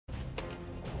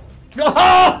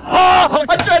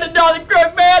I tried to gnaw the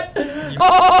crook,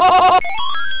 man!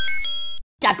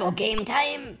 Taco game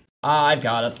time! I've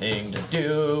got a thing to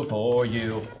do for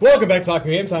you. Welcome back to Taco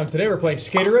Game Time. Today we're playing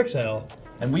Skater XL.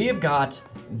 And we have got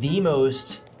the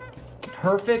most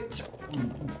perfect,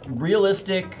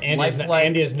 realistic, lifelike...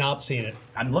 Andy has not seen it.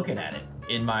 I'm looking at it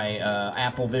in my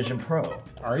Apple Vision Pro.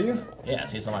 Are you? Yeah,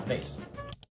 see, it's on my face.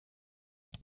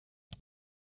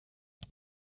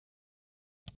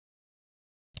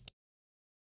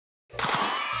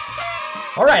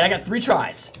 All right, I got 3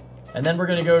 tries, and then we're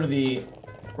gonna go to the.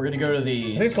 I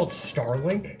think it's called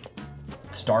Starlink.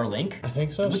 Starlink. I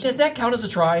think so. Does that count as a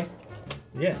try?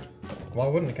 Yeah. Why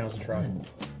wouldn't it count as a try?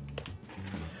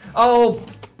 Oh,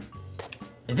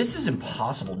 this is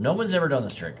impossible. No one's ever done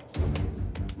this trick.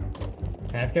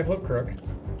 Half cap flip crook.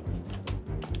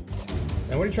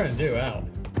 Now what are you trying to do? Out.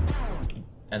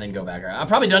 And then go back around. I've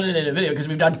probably done it in a video because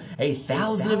we've done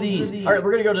 1,000 of these. All right,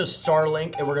 we're gonna go to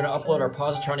Starlink and we're gonna upload our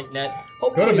Positronic net.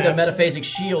 Hopefully the metaphasic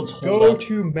shields hold Go up.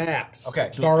 to maps. Okay.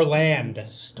 Starland.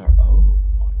 Oh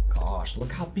my gosh!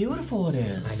 Look how beautiful it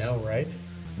is. I know, right?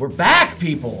 We're back,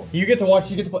 people. You get to watch.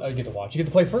 You get to play. You get to watch. You get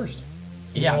to play first.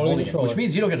 Yeah, holding it, which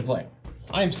means you don't get to play.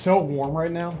 I am so warm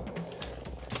right now.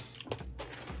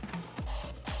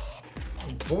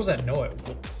 What was that noise?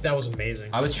 That was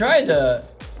amazing. I was trying to.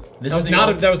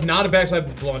 That was not a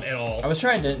backside blunt at all. I was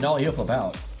trying to nollie heel flip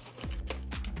out.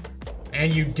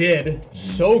 And you did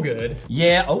so good.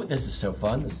 Yeah. Oh, this is so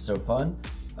fun. This is so fun.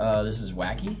 This is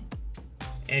wacky.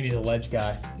 And he's a ledge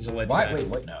guy. He's a ledge guy.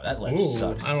 Wait, no, that ledge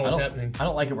sucks. I don't know what's happening. I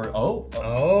don't like it where. Oh,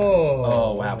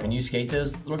 wow. Can you skate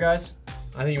those little guys?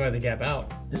 I think you might have to gap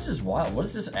out. This is wild. What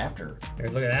is this after? Here,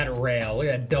 look at that rail. Look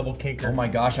at that double kinker. Oh my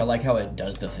gosh, I like how it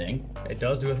does the thing. It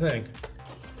does do a thing.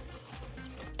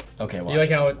 Okay, watch. You like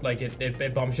how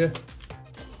it bumps you?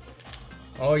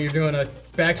 Oh, you're doing a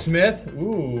backsmith?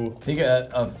 Ooh. Think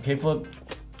of kickflip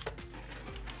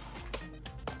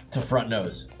to front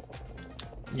nose.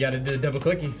 You gotta do a double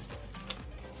clicky.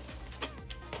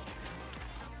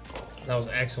 That was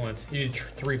excellent. You did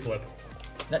 3 flip.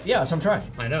 Yeah, that's what I'm trying.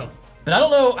 I know. But I don't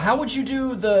know, how would you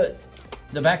do the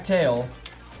back tail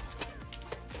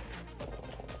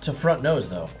to front nose,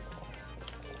 though?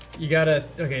 You gotta,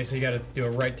 okay, so you gotta do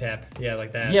a right tap. Yeah,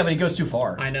 like that. Yeah, but he goes too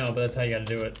far. I know, but that's how you gotta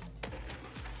do it.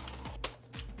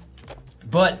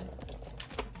 But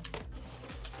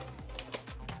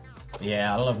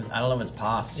yeah, I don't know if it's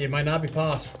pass. It might not be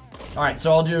pass. All right,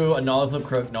 so I'll do a nollie flip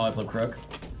crook,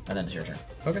 and then it's your turn.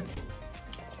 Okay.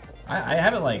 I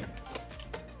haven't like.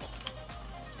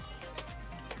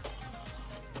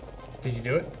 Did you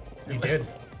do it? You did.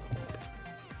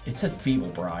 It said feeble,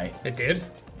 Bri. It did?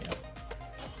 Yeah.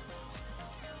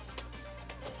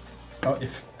 Oh,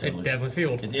 it definitely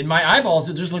feeled. In my eyeballs,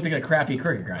 it just looked like a crappy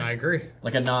cricket grind. I agree.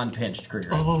 Like a non-pinched cricket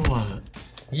grind. Oh.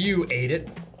 You ate it.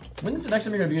 When's the next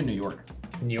time you're gonna be in New York?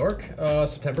 New York?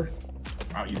 September.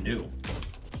 Oh, you knew.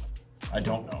 I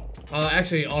don't know.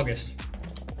 Actually, August.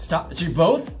 Stop. So you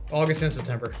both? August and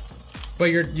September. But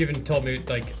you even told me,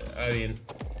 like, I mean,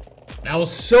 that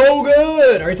was so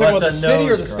good! Are you talking about the city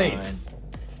or the state?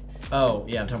 Oh,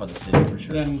 yeah, I'm talking about the city for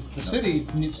sure. Then the city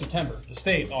needs September. The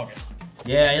state, August.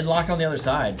 Yeah, it locked on the other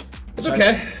side. It's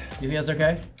okay. You think that's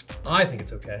okay? I think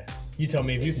it's okay. You tell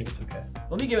me if you think it's okay.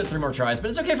 Let me give it 3 more tries, but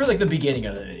it's okay for like the beginning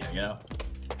of the video, you know?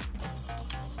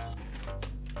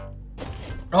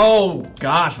 Oh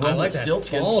gosh, I like that stilt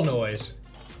skin. fall noise.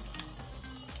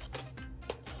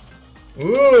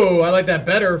 Ooh, I like that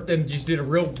better than just did a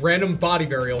real random body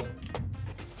varial.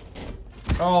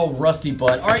 Oh, rusty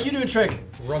butt. All right, you do a trick.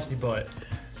 Rusty butt.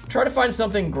 Try to find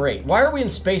something great. Why are we in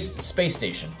space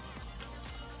station?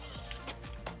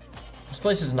 This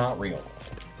place is not real.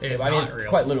 It is it's real.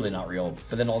 Quite literally not real.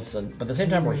 But then all of a sudden, but at the same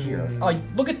time, we're here. Oh,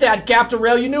 look at that gap to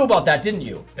rail. You knew about that, didn't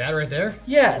you? That right there?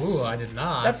 Yes. Ooh, I did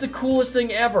not. That's the coolest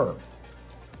thing ever.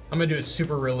 I'm gonna do it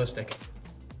super realistic.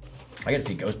 I gotta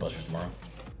see Ghostbusters tomorrow.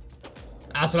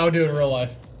 That's what I would do in real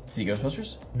life. See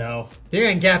Ghostbusters? No. You're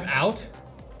gonna gap out?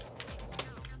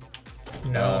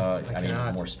 No, I need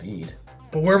more speed.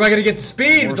 But where am I gonna get the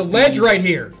speed with the ledge right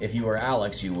here? If you were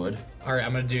Alex, you would. All right,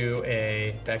 I'm gonna do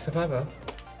a backside 5-0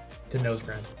 to nose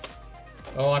grind.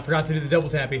 Oh, I forgot to do the double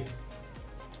tappy.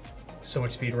 So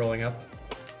much speed rolling up.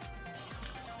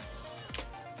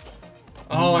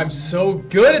 Oh, I'm so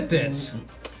good at this.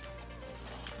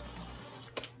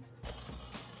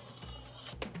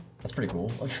 That's pretty cool.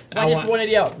 Why do you have to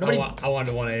 180 out? Nobody... I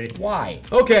wanted 180. Why?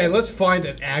 Okay, let's find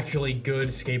an actually good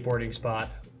skateboarding spot.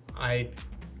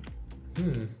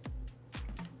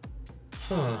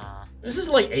 This is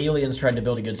like aliens trying to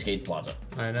build a good skate plaza.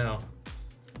 I know.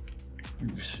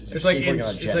 It's like a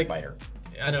jet fighter.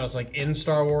 I know it's like in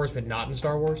Star Wars, but not in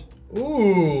Star Wars.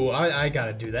 Ooh, I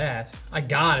gotta do that. I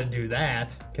gotta do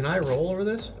that. Can I roll over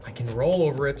this? I can roll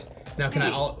over it. Now can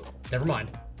I? Never mind.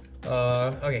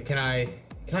 Okay, can I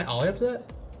ollie up to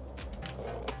that?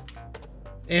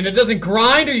 And it doesn't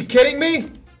grind? Are you kidding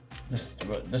me? This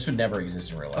would never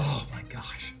exist in real life. Oh my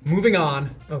gosh. Moving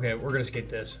on. Okay, we're gonna skip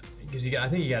this because I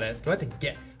think you gotta. Do I have to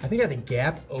get? I think I have to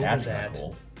gap over That's that.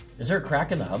 Cool. Is there a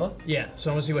crack in the hubba? Yeah.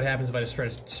 So I want to see what happens if I just try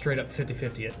to straight up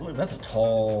 50-50 it. Look, that's a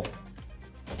tall.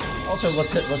 Also,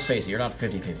 let's face it. You're not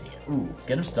 50-50 it. Ooh,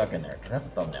 get him stuck in there. That's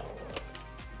the thumbnail.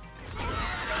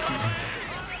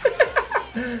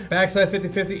 Backside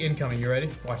 50-50 incoming. You ready?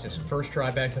 Watch this. First try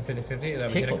backside 50-50 and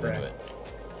I'm gonna crack it.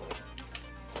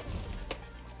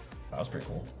 That was pretty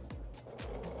cool.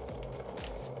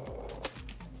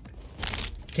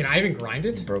 Can I even grind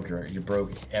it? You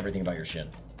broke everything about your shin.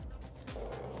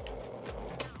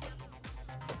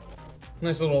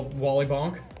 Nice little Wally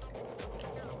bonk.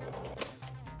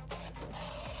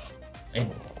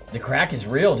 And the crack is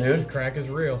real, dude. The crack is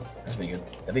real. That'd be good.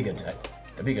 That'd be good.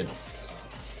 That'd be good.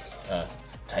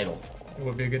 Title. It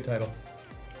would be a good title.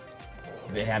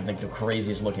 They have like the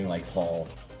craziest looking like fall.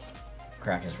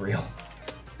 Crack is real.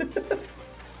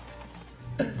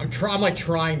 I'm like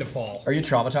trying to fall. Are you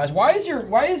traumatized? Why is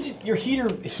your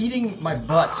heater heating my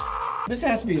butt? This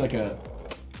has to be like a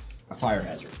fire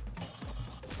hazard.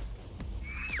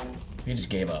 He just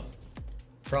gave up.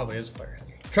 Probably is a fire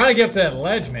hazard. Trying to get up to that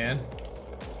ledge, man.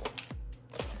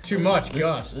 Too much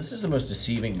gust. This is the most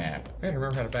deceiving map. I gotta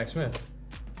remember how to backsmith.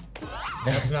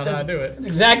 That's not how I do it. That's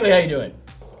exactly how you do it.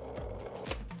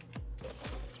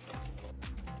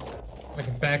 I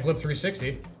can backflip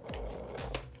 360.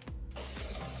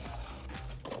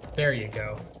 There you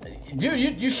go.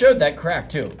 Dude, you showed that crack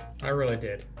too. I really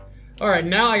did. Alright,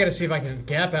 now I gotta see if I can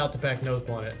gap out to back nose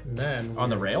blunt it. And then... On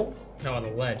the rail? No, on the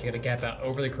ledge. You gotta gap out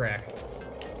over the crack.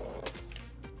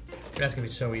 That's gonna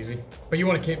be so easy. But you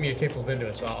want to me to kickflip into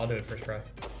it, so I'll do it first try.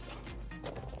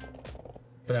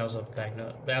 But that was a back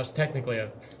nose. That was technically a... I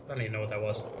don't even know what that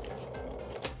was.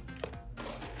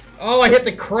 Oh, I hit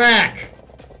the crack!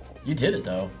 You did it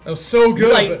though. That was so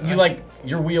good.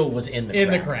 Your wheel was in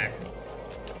the crack.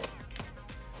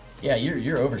 Yeah,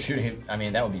 you're overshooting. I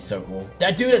mean, that would be so cool.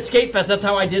 That dude at Skate Fest, that's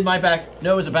how I did my back.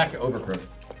 No, it was a back overcrook.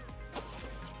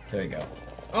 There you go.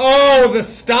 Oh, the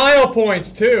style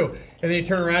points too. And then you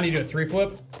turn around, you do a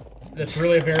 3-flip. That's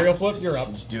really a varial flip. You're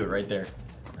up. Just do it right there.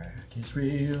 Crack is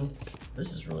real.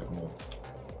 This is really cool.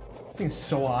 This thing's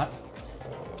so hot.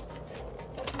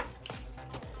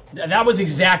 That was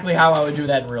exactly how I would do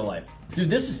that in real life.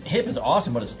 Dude, hip is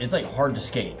awesome, but it's like hard to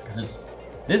skate because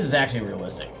this is actually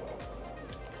realistic.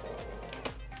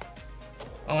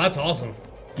 Oh, that's awesome.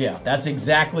 Yeah, that's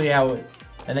exactly how it...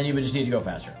 And then you would just need to go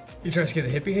faster. You trying to get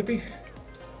the hippie?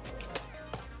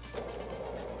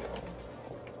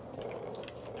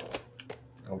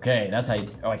 Okay, that's how you...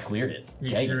 Oh, I cleared it. You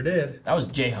sure did. That was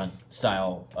J-Hunt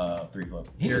style 3-flip.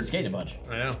 He's been skating a bunch.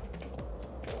 I know.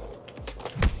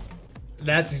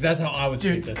 That's how I would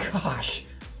skate this. Dude, gosh.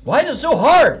 Why is it so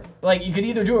hard? Like, you could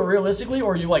either do it realistically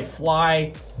or you, like,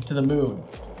 fly to the moon.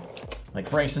 Like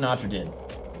Frank Sinatra did.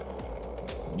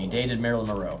 When he dated Marilyn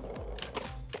Monroe.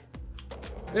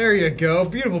 There you go.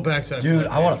 Beautiful backside. Dude,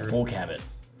 I want to full cab it.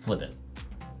 Flip it.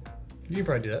 You can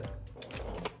probably do that.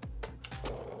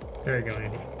 There you go,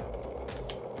 Andy.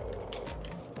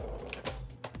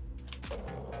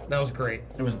 That was great.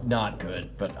 It was not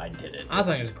good, but I did it. I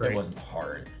thought it was great. It wasn't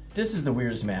hard. This is the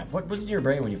weirdest map. What was in your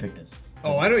brain when you picked this?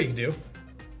 Oh, I know what you can do. I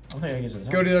don't think I can use it.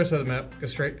 Go to the other side of the map. Go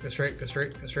straight, go straight, go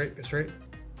straight, go straight, go straight.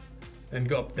 Then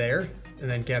go up there,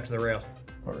 and then gap to the rail.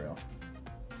 What rail?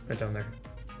 Right down there.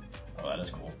 Oh, that is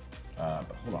cool. But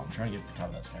hold on, I'm trying to get to the top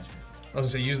of that skyscraper. I was gonna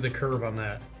say, use the curve on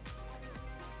that.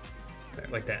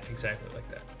 Like that, exactly like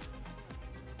that.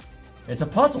 It's a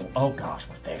puzzle. Oh gosh,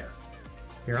 we're there.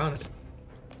 You're on it.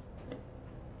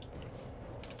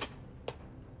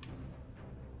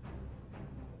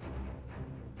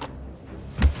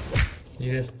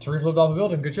 You just 3-flipped off a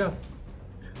building. Good job.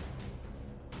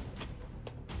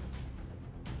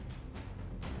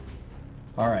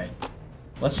 All right.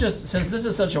 Let's just, since this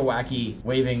is such a wacky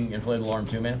waving inflatable arm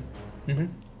 2-man. Mm-hmm.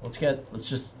 Let's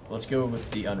go with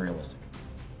the unrealistic.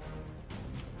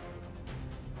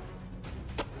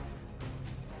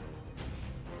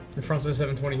 The fronts of the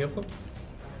 720 heel flip.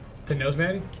 To nose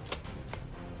matting.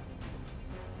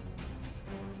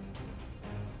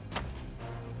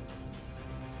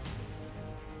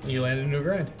 You landed into a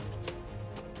grind.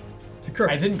 To crook.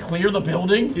 I didn't clear the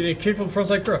building? You did a kick from the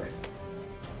frontside crook.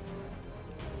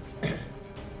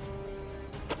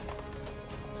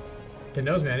 To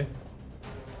nose matting.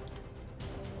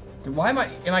 Why am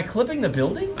I clipping the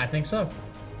building? I think so.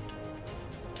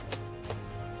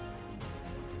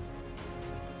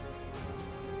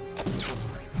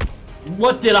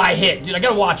 What did I hit? Dude, I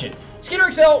gotta watch it. Skater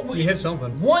XL. You hit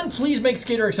something. 1, please make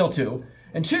Skater XL 2.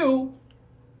 And 2.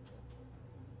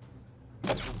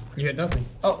 You hit nothing.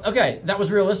 Oh, okay. That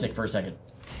was realistic for a second.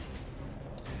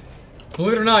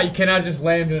 Believe it or not, you cannot just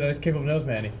land in a kick of nose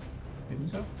manny. You think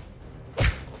so?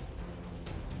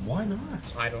 Why not?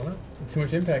 I don't know. Too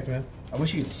much impact, man. I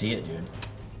wish you could see it, dude.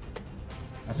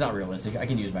 That's not realistic. I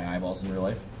can use my eyeballs in real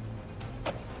life.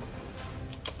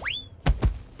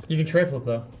 You can tray flip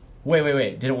though.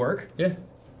 Wait. Did it work? Yeah.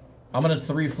 I'm gonna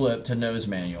 3 flip to nose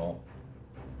manual.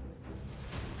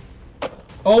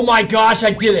 Oh my gosh,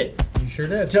 I did it! You sure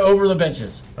did. To over the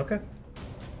benches. Okay.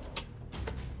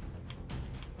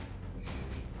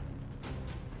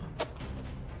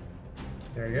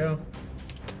 There you go.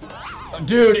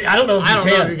 Dude, I don't know if I you don't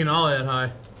can. know if you can ollie that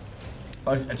high.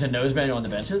 Oh, to nose manual on the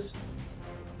benches?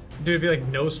 Dude, it'd be like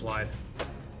no slide.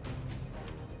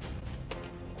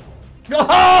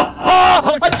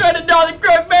 I tried to nollie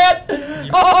crook, man!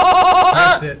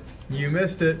 Missed it. You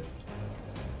missed it.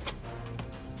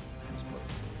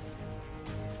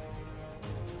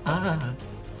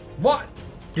 What?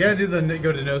 You gotta do the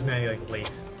go to nose manny like late.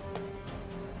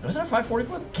 Was that a 540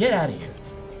 flip? Get out of here.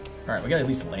 Alright, we gotta at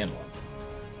least land one.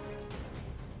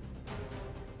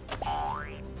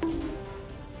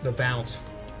 The bounce.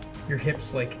 Your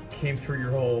hips like came through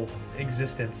your whole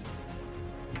existence.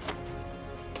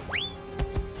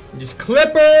 Just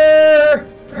clipper!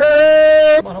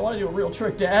 Come on, I want to do a real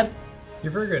trick, Dad.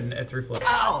 You're very good at 3 flips.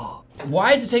 Ow!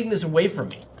 Why is it taking this away from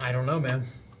me? I don't know, man.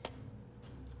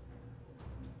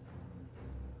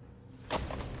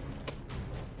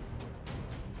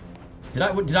 Did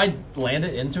I land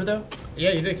it into it though?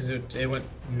 Yeah, you did because it went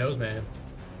nose man.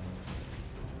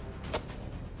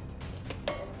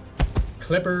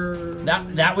 Clipper.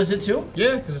 That was it too?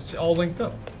 Yeah, because it's all linked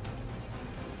up.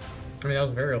 I mean, that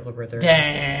was a varial flip right there.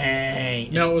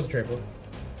 Dang! No, it was a tray flip.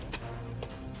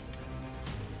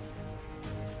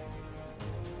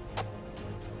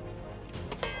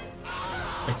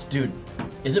 Dude,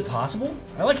 is it possible?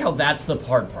 I like how that's the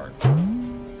hard part.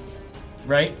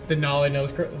 Right? The nollie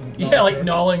nose crook. Yeah, like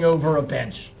gnawing over a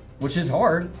bench, which is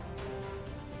hard.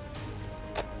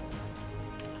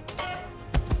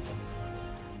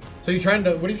 So you're trying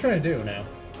to, what are you trying to do now?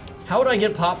 How would I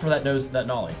get pop for that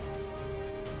nollie?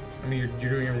 I mean, you're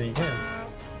doing everything you can.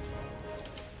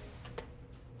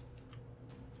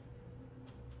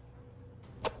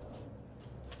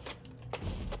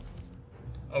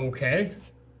 Okay.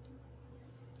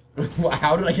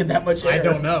 How did I get that much air? I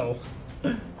don't know.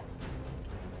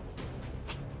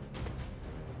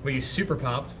 Well, you super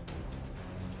popped.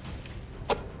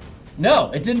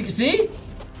 No, it didn't. See?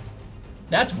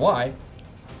 That's why.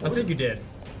 I think you did.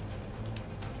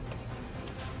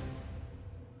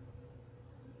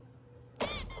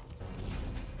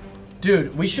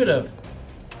 Dude, we should have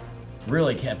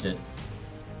really kept it.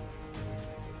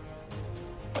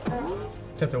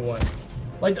 Kept it what?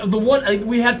 Like the one, like,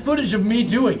 we had footage of me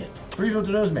doing it. 3 flip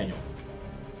to nose manual.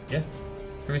 Yeah.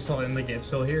 I mean, still, like, it's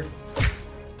still here.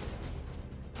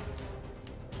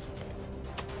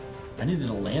 I needed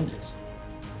to land it.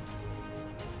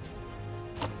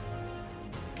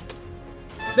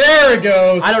 There it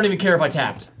goes! I don't even care if I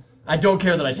tapped. I don't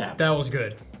care that I tapped. That was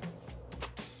good.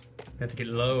 You have to get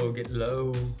low, get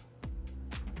low.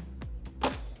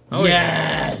 Oh,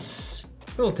 yes!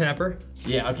 Yeah. Little tapper.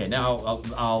 Yeah, okay, now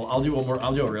I'll do one more.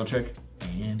 I'll do a real trick.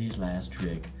 Andy's last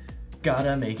trick.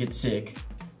 Gotta make it sick.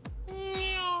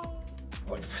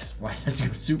 Why does it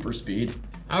go super speed?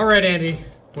 All right, Andy.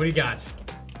 What do you got?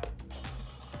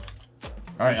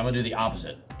 All right, I'm gonna do the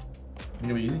opposite.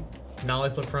 Gonna be easy.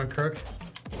 Nollie flip front crook.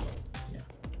 Yeah.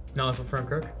 Nollie flip front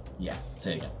crook. Yeah.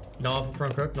 Say it again. Nollie flip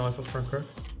front crook. Nollie flip front crook.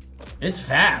 It's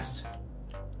fast.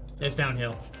 It's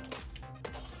downhill.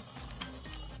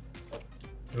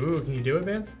 Ooh, can you do it,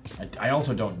 man? I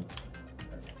also don't.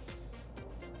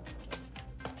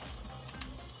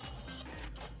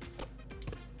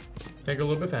 Make it a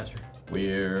little bit faster.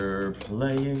 We're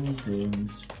playing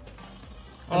things.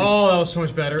 Oh, that was so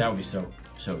much better. That would be so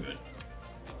good.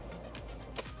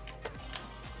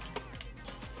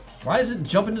 Why does it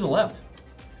jump into the left?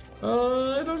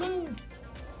 I don't know.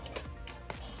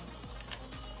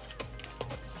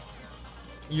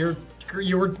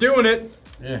 You were doing it.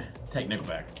 Yeah, take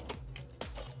Nickelback.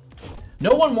 No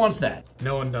one wants that.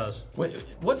 No one does. Wait,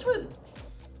 what's with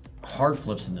hard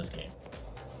flips in this game?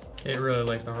 It really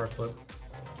likes the hard flip.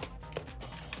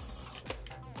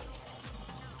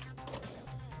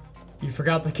 You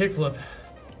forgot the kick flip.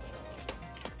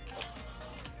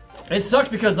 It sucks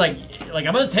because like I'm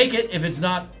gonna take it if it's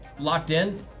not locked in,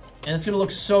 and it's gonna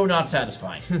look so not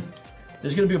satisfying.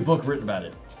 There's gonna be a book written about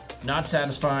it. Not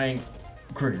satisfying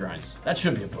crooked grinds. That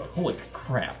should be a book. Holy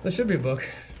crap. There should be a book.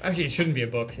 Actually, it shouldn't be a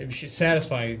book. If it's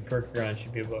satisfying crooked grind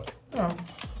should be a book. Oh.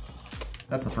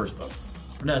 That's the first book.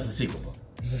 No, that's the sequel book.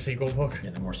 It's a sequel book. Yeah,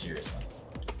 the more serious one.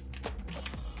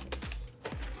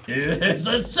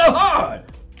 It's so hard!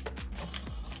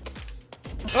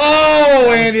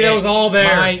 Oh, Andy, that was all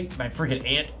there. My freaking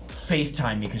aunt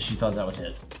FaceTimed me because she thought that was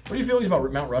it. What are your feelings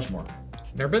about Mount Rushmore?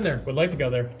 Never been there. Would like to go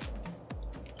there.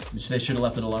 They should have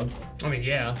left it alone. I mean,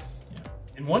 yeah.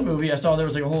 In one movie, I saw there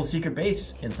was like a whole secret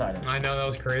base inside it. I know, that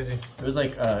was crazy. It was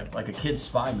like a kid's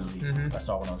spy movie I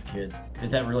saw when I was a kid. Is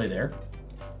that really there?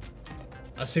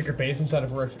 A secret base inside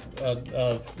of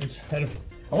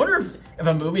I wonder if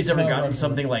a movie's ever gotten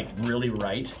something like really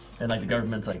right, and like the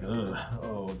government's like, ugh,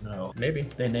 oh no. Maybe.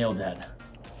 They nailed that.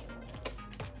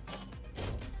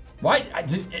 Why?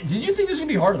 Did you think this was gonna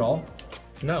be hard at all?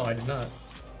 No, I did not.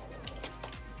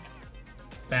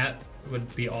 That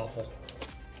would be awful.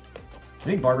 You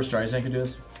think Barbara Streisand could do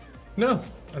this? No,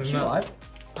 I Is do she not. alive?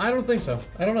 I don't think so.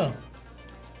 I don't know.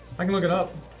 I can look it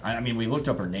up. I mean, we looked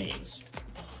up her names.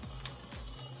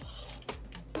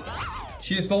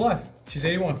 She is still alive. She's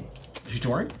 81. Is she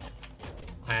touring?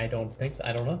 I don't think so.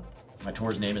 I don't know. My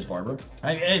tour's name is Barbara.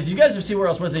 If you guys have seen Where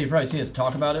Else Wednesday, you've probably seen us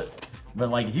talk about it. But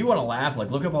like, if you want to laugh,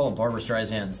 like, look up all of Barbara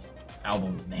Streisand's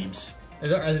albums names.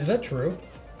 Is that true?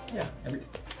 Yeah.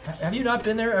 Have you not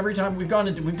been there every time we've done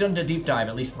a deep dive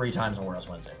at least 3 times on Where Else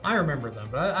Wednesday? I remember them,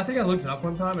 but I think I looked it up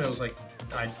one time and it was like,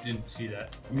 I didn't see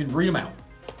that. You can read them out.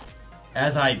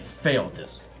 As I fail at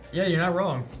this. Yeah, you're not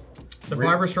wrong. The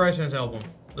Barbara Streisand's album.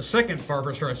 The second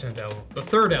Barbara Streisand album. The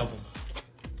third album.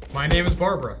 My Name is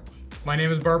Barbara. My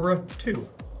Name is Barbara 2.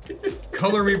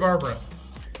 Color Me Barbara.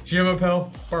 Je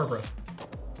m'appelle Barbara.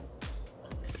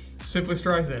 Simply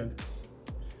Streisand.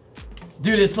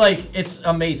 Dude, it's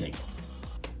amazing.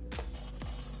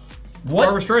 What?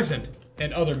 Barbara Streisand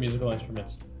and other musical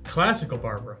instruments. Classical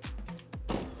Barbara.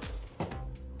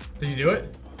 Did you do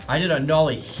it? I did a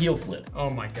nollie heel flip. Oh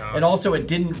my god. And also it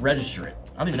didn't register it.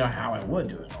 I don't even know how I would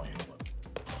do a nollie heel flip.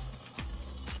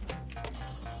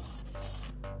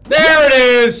 There it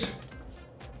is!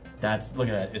 Look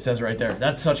at that. It says right there.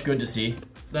 That's such good to see.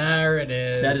 There it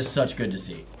is. That is such good to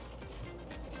see.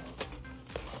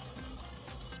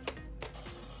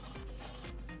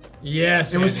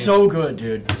 Yes, It was so good,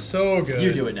 dude. so good.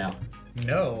 You do it now.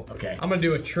 No. Okay. I'm gonna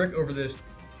do a trick over this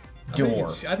Door.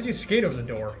 I think you skate over the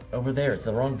door. Over there. It's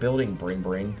the wrong building,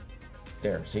 bring.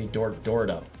 There. See? Door it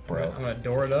up, bro. I'm gonna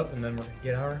door it up and then we're gonna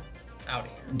get our out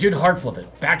of here. Dude, hard flip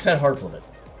it. Backside hard flip it.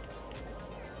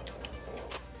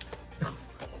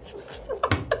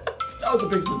 That was a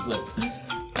big spin flip.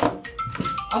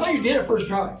 I thought you did it first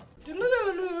try.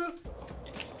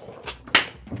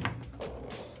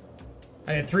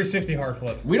 I did 360 hard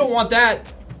flip. We don't want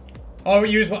that. Oh,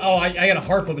 you just I got a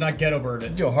hard flip, but not ghetto bird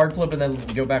it. Do a hard flip and then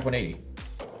go back 180.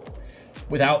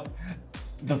 Without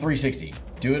the 360.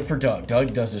 Do it for Doug.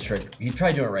 Doug does this trick. He's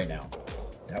probably doing it right now.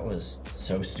 That was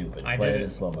so stupid. I Play did it in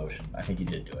it. slow motion. I think you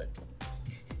did do it.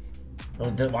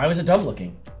 Why was it dumb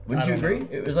looking? Wouldn't you agree?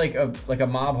 It was like a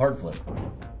mob hard flip.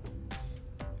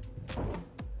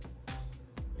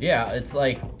 Yeah, it's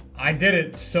like I did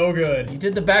it so good. you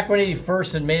did the back 180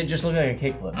 first and made it just look like a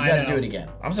kickflip. You gotta do it again.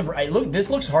 I'm surprised. Look,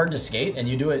 this looks hard to skate, and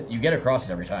you do it. You get across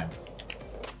it every time.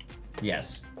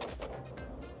 Yes.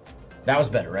 That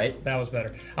was better, right? That was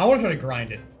better. I want to try to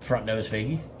grind it. Front nose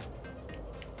fakie.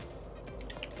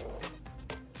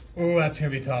 Ooh, that's gonna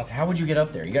be tough. How would you get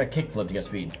up there? You got a kickflip to get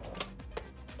speed.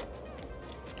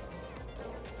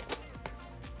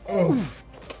 Oh.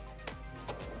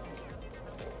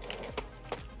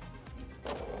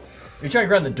 Are you trying to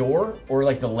grab the door or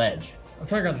like the ledge? I'm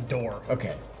trying to grab the door.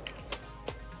 Okay.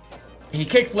 He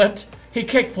kickflipped. He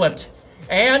kickflipped.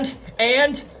 And.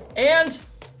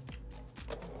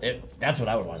 That's what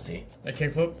I would want to see. That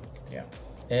kickflip? Yeah.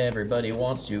 Everybody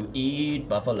wants to eat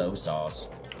buffalo sauce.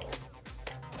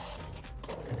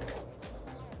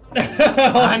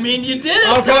 I mean, you did it.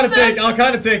 I'll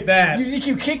kind of take that.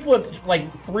 You kickflipped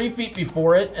like 3 feet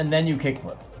before it, and then you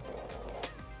kickflipped.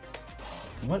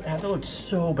 What? That looked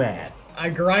so bad. I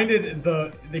grinded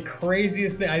the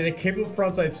craziest thing. I did a kickflip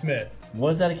frontside Smith.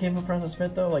 Was that a kickflip front of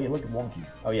Smith though? Like it looked wonky.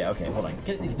 Oh yeah. Okay. Hold on.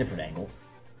 Get a different angle.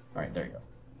 All right. There you go.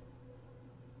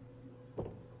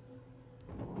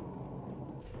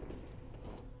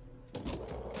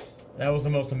 That was the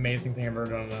most amazing thing I've ever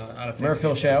done out of. Remember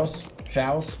Phil Shows?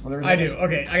 Whatever. I do.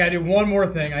 Okay, I gotta do one more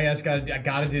thing. I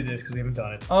gotta do this because we haven't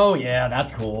done it. Oh yeah,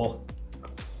 that's cool.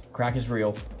 Crack is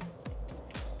real.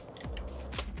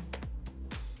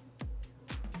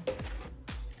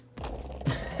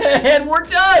 And we're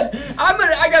done.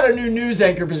 I got a new news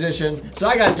anchor position, so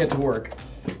I gotta get to work.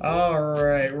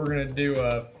 Alright, we're gonna do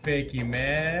a fake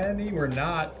humanity. We're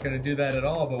not gonna do that at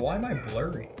all, but why am I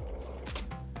blurry?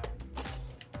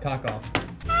 Talk off.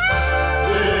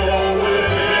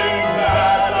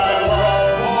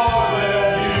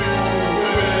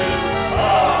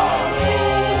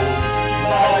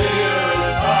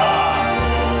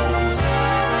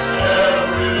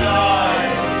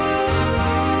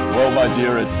 Well, my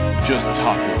dear, it's just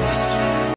tacos.